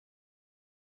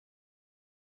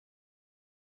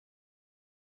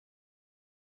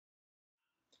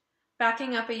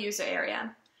Backing up a user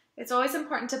area. It's always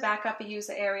important to back up a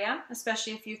user area,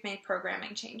 especially if you've made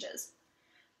programming changes.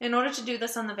 In order to do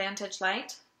this on the Vantage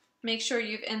Lite, make sure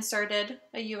you've inserted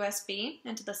a USB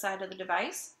into the side of the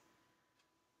device.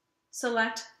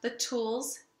 Select the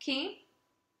Tools key.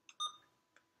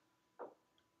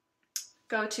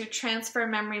 Go to Transfer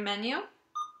Memory menu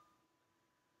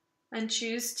and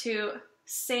choose to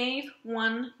save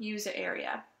one user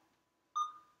area.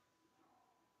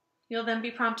 You'll then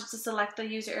be prompted to select the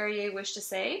user area you wish to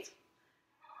save.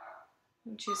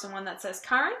 And choose the one that says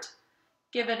current,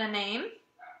 give it a name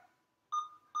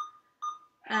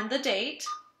and the date,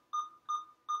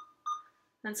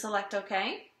 and select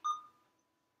OK.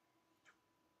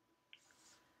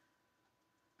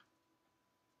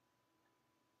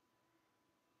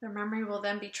 The memory will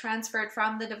then be transferred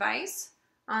from the device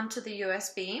onto the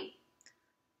USB,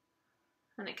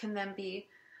 and it can then be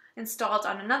installed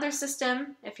on another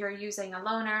system if you're using a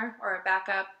loaner or a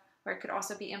backup, or it could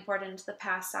also be imported into the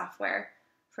PAS software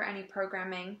for any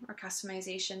programming or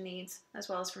customization needs, as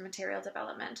well as for material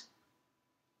development.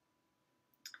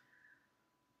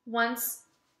 Once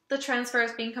the transfer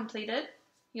has been completed,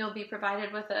 you'll be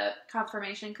provided with a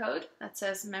confirmation code that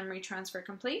says memory transfer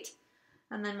complete,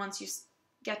 and then once you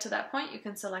get to that point, you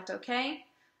can select OK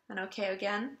and OK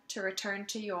again to return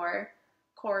to your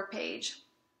core page.